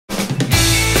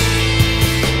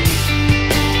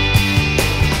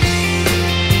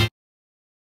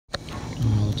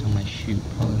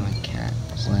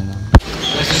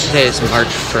today is March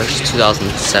 1st,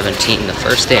 2017, the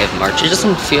first day of March. It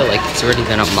doesn't feel like it's already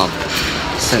been a month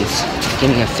since the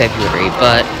beginning of February,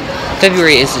 but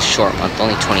February is a short month,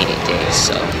 only 28 days,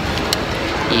 so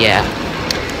yeah.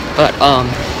 But,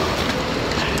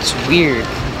 it's weird.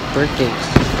 Birthdays.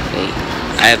 Wait,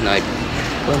 I have no idea.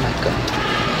 Where am I going?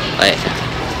 Wait,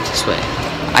 this way.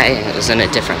 I was in a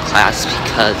different class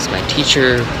because my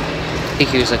teacher, I think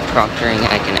he was like proctoring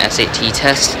like an SAT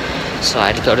test, so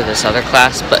I had to go to this other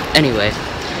class. But anyway,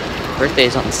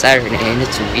 birthday's on Saturday, and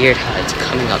it's weird how it's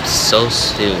coming up so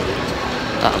soon.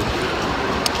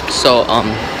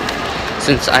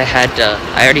 Since I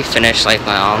already finished like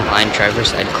my online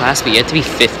driver's ed class, but you have to be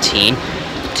 15 to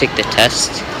take the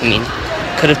test. I mean,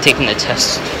 could have taken the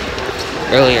test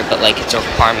earlier, but like it's a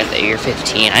requirement that you're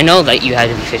 15. I know that you had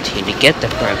to be 15 to get the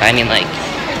permit. I mean, like,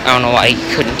 I don't know why you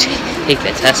couldn't take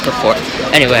the test before.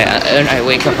 Anyway, and I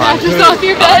wake up on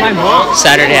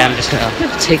Saturday. I'm just gonna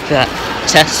take the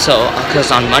test,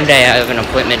 because on Monday I have an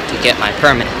appointment to get my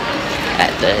permit at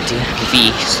the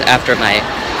DMV after my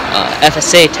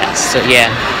FSA test. So yeah.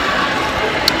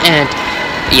 And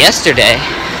yesterday,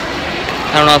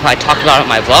 I don't know if I talked about it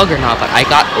in my vlog or not, but I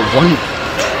got a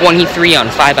 123 on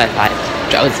 5x5,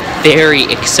 which I was very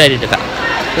excited about.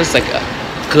 It was like a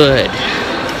good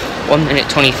 1 minute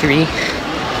 23.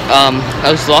 I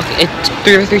was locking it.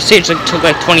 3x3 stage like took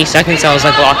like 20 seconds. I was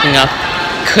like locking up.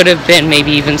 Could have been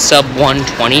maybe even sub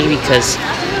 120 because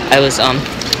I was on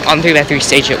 3x3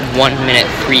 stage at 1 minute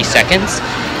 3 seconds,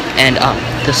 and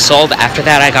the solve after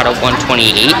that I got a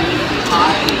 128.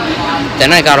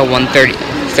 Then I got a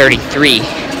 133.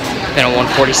 Then a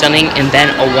 140 something, and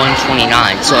then a 129.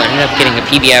 So I ended up getting a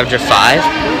PB average of 5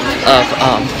 of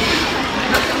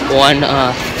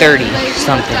 130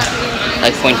 something,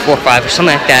 like 0.45 or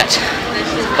something like that.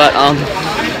 But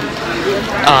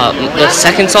the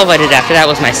second solve I did after that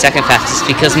was my second fastest,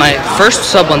 because my first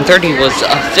sub 130 was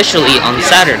officially on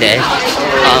Saturday,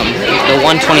 the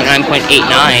 129.89,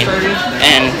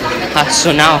 and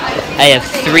so now I have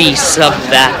 3 sub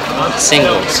that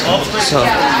singles, so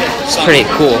it's pretty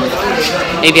cool.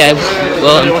 Maybe I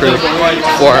will improve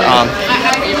for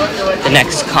the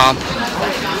next comp.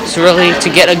 So really, to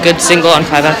get a good single on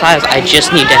 5x5, I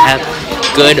just need to have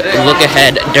good look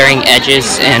ahead during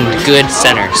edges and good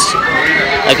centers.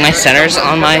 Like my centers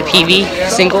on my PV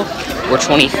single were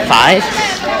 25,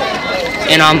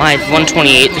 and on my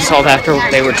 128, the solve after,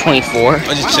 they were 24.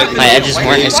 My edges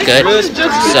weren't as good,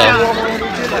 so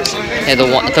yeah, the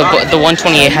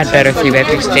 128 had better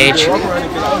 3x3 stage. It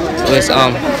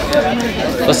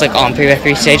was like on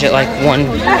 3x3 stage at like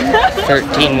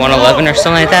 113, 111 or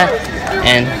something like that.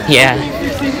 And yeah,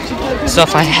 so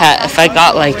if I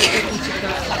got like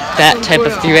that type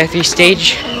of 3x3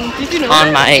 stage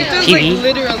on my PV,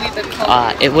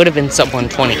 it would have been sub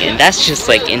 120, and that's just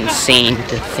like insane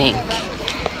to think.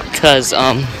 Because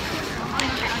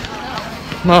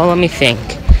well, let me think.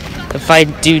 If I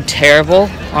do terrible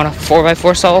on a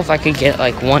 4x4 solve, I could get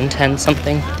like 110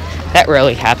 something. That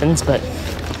rarely happens, but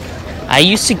I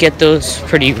used to get those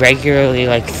pretty regularly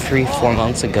like 3-4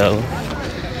 months ago.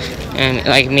 And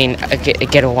like, I mean, I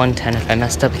get a 110 if I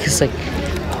messed up, because like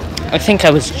I think I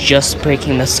was just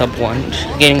breaking the sub 1,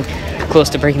 getting close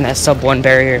to breaking that sub 1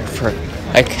 barrier for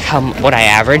like what I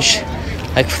averaged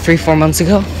like 3-4 months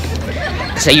ago.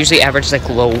 Because I usually average like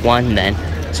low 1 then.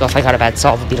 So if I got a bad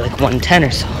solve, it'd be like 110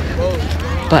 or so.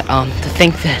 But to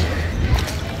think that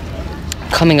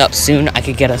coming up soon, I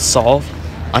could get a solve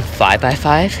on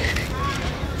 5x5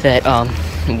 that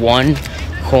 1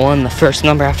 colon, the first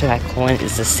number after that colon,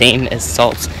 is the same as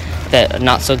salts, that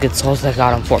not so good solves that I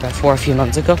got on 4x4 a few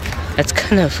months ago. That's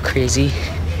kind of crazy.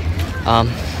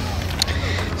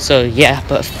 So yeah,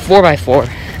 but 4x4,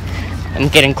 I'm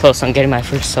getting close on getting my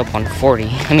first sub 140.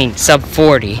 I mean sub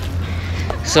 40.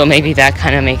 So maybe that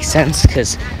kind of makes sense,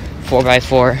 because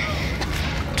 4x4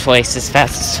 twice as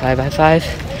fast as 5x5.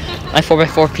 My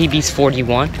 4x4 PB is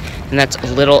 41, and that's a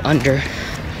little under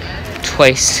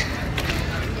twice.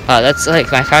 That's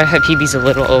like my 5x5 PB is a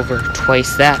little over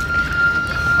twice that.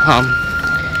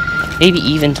 Maybe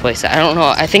even twice that. I don't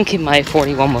know. I think my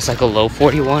 41 was like a low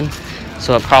 41,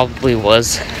 so it probably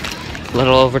was a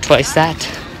little over twice that.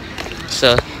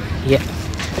 So yeah,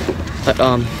 but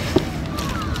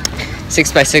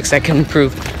 6x6 I can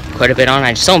improve quite a bit on.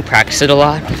 I just don't practice it a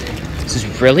lot. So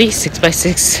really,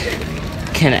 6x6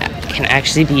 can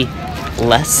actually be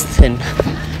less than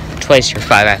twice your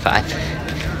 5x5.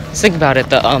 Let's think about it.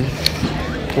 The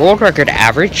world record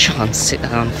average on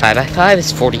 5x5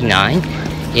 is 49.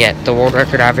 Yet the world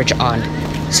record average on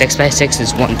 6x6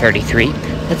 is 133.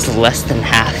 That's less than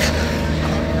half.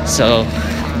 So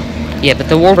yeah, but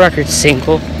the world record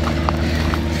single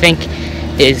think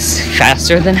is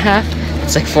faster than half.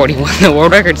 It's like 41. The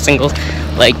world record singles,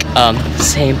 like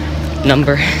same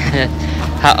number.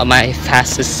 How my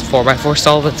fastest 4x4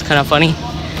 stall, but it's kind of funny.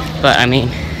 But I mean,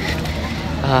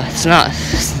 it's not,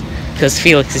 because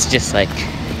Felix is just like,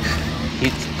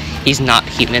 he's not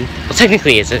human. Well,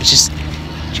 technically it's just a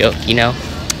joke, you know.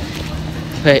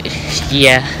 But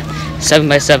yeah,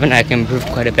 7x7 I can improve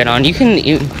quite a bit on. You can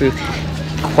improve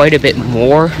quite a bit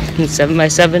more than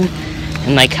 7x7,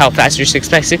 and like how fast your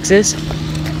 6x6 is,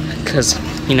 because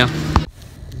you know.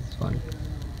 It's fun.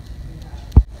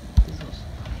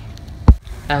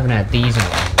 I haven't had these in a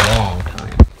long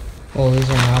time. Well, these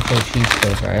are Napo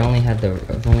cheeseburger. I've only had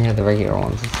the regular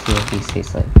ones. Let's see what these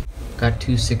taste like. Got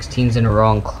 2 16s in a row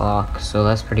on clock, so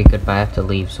that's pretty good. But I have to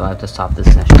leave, so I have to stop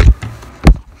this session.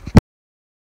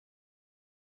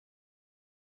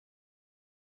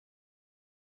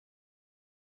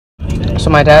 So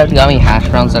my dad got me hash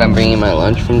browns that I'm bringing my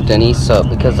lunch from Denny's, so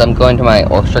because I'm going to my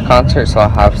Orchestra concert, so I'll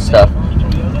have stuff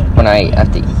when I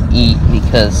have to eat,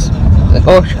 because the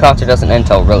Orchestra concert doesn't end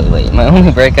until really late. My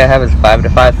only break I have is 5 to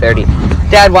 5:30.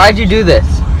 Dad, why'd you do this?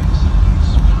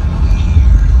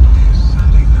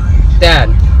 Dad,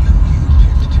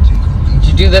 did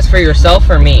you do this for yourself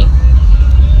or me?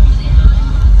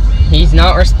 He's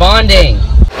not responding.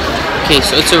 Okay,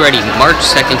 so it's already March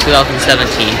 2nd,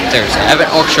 2017, Thursday. I have an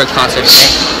Orchestra concert today.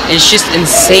 It's just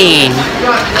insane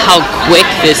how quick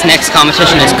this next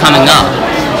competition is coming up.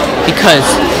 Because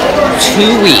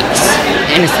 2 weeks,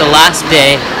 and it's the last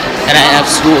day that I have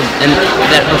school, and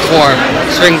that before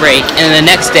spring break, and the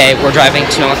next day we're driving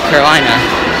to North Carolina.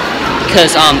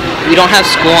 Because we don't have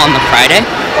school on the Friday.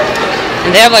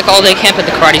 And they have like all-day camp at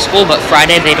the karate school, but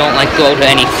Friday they don't like go to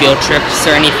any field trips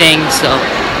or anything, so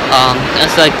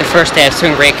that's like the first day of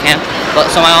spring break camp. But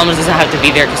so my mom doesn't have to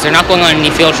be there because they're not going on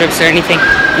any field trips or anything.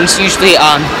 And it's usually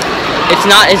it's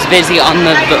not as busy on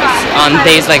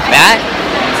days like that.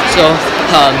 So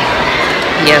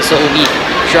yeah, so we'll be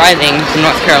driving to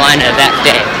North Carolina that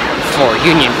day for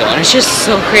Unionville, and it's just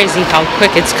so crazy how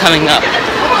quick it's coming up.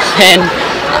 And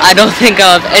I don't think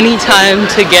I'll have any time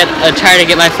to try to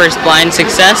get my first blind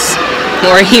success,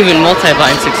 or even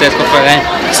multi-blind success before that.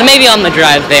 So maybe on the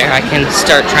drive there, I can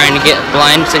start trying to get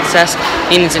blind success. I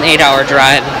mean, it's an 8-hour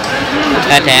drive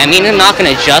that day. I mean, I'm not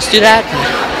gonna just do that.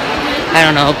 I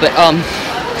don't know, but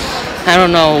I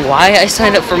don't know why I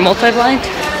signed up for multi-blind.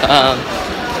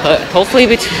 But hopefully,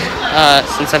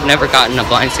 since I've never gotten a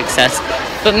blind success,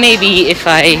 but maybe if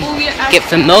I get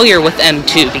familiar with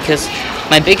M2, because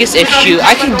my biggest issue,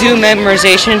 I can do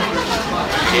memorization.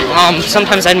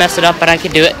 Sometimes I'd mess it up, but I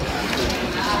could do it.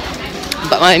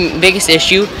 But my biggest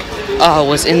issue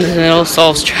was in the middle, so I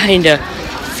was trying to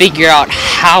figure out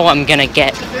how I'm gonna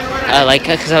get,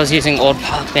 because I was using old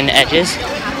pop-in edges,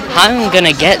 how I'm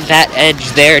gonna get that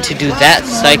edge there to do that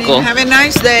cycle. Have a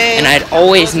nice day. And I'd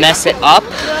always mess it up,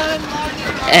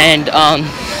 and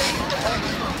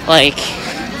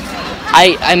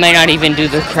I might not even do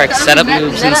the correct setup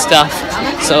moves and stuff,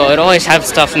 so I'd always have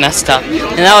stuff messed up,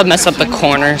 and that would mess up the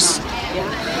corners,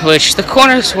 which the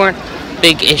corners weren't a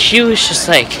big issue. It's just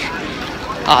like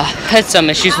I had some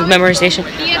issues with memorization,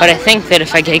 but I think that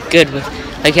if I get good with,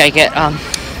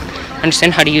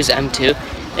 understand how to use M2,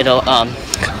 it'll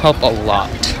help a lot.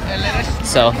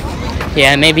 So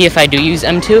yeah, maybe if I do use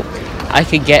M2, I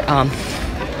could get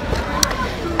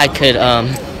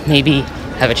maybe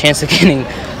have a chance of getting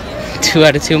 2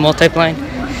 out of 2 multi-blind.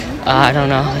 I don't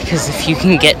know, because if you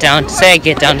can get down, say I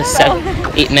get down to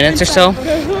 8 minutes or so,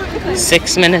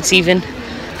 6 minutes even,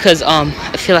 because I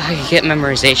feel like I could get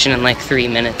memorization in like 3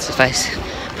 minutes if I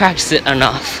practice it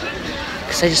enough,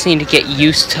 because I just need to get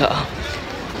used to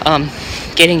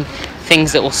getting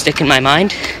things that will stick in my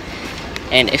mind.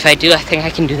 And if I do, I think I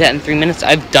can do that in 3 minutes.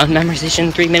 I've done memorization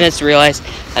in 3 minutes, realized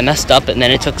I messed up, and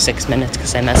then it took 6 minutes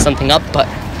because I messed something up, but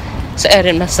say I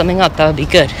didn't mess something up, that would be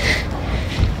good.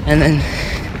 And then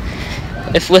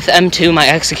if with M2, my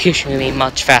execution would be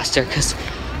much faster, because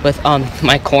with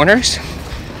my corners,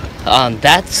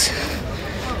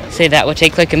 that would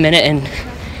take like a minute, and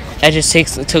that just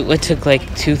took like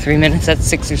 2-3 minutes. That's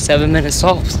 6 or 7 minute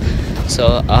solves.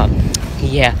 So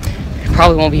yeah,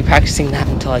 probably won't be practicing that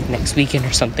until like next weekend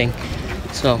or something.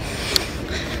 So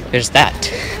there's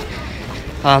that.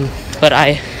 But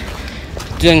I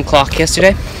doing clock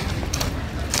yesterday.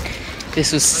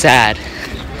 This was sad.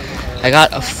 I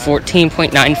got a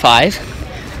 14.95.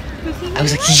 I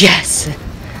was like, yes!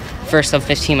 First of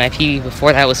 15, my PB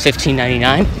before that was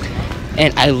 15.99.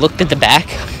 And I looked at the back.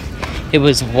 It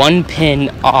was 1 pin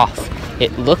off.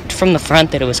 It looked from the front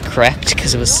that it was correct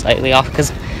because it was slightly off,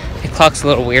 because the clock's a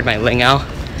little weird. My Lingao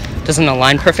doesn't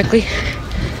align perfectly.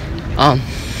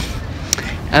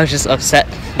 I was just upset.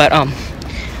 But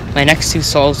my next 2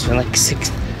 solos were like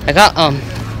 6. I got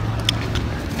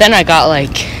then I got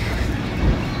like,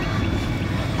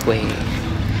 wait,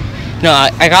 no,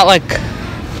 I got like,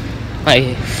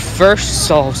 my first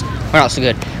solos were not so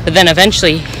good, but then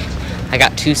eventually I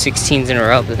got 2 16s in a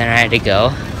row, but then I had to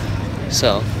go.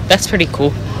 So that's pretty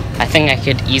cool. I think I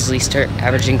could easily start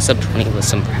averaging sub 20 with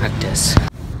some practice.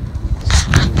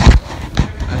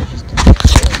 I was just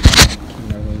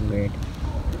really weird.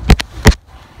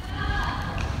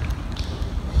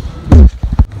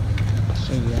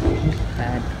 So yeah, I just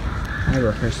had my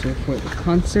rehearsal for the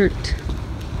concert.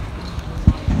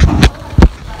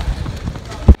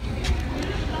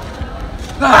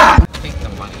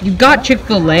 You got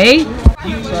Chick-fil-A? So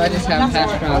I just have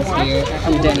hash browns here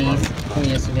from Denny's from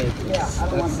yesterday. That's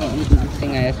the only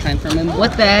thing I have time for.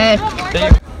 What the heck?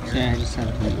 So I just have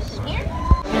these.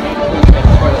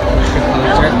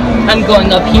 I'm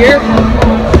going up here.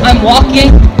 I'm walking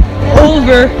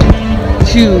over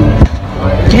to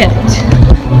get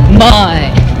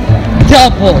my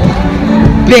double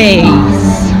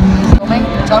bass.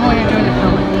 Tell me what you're doing the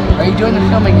filming. Are you doing the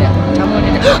filming yet? Tell me what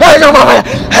you're doing.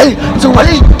 Hey, so what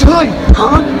are you doing?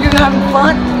 Huh? You're having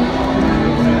fun?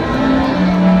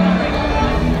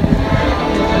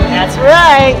 That's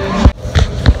right.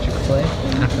 Chick-fil-A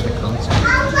after the concert.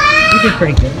 You did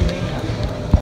pretty good.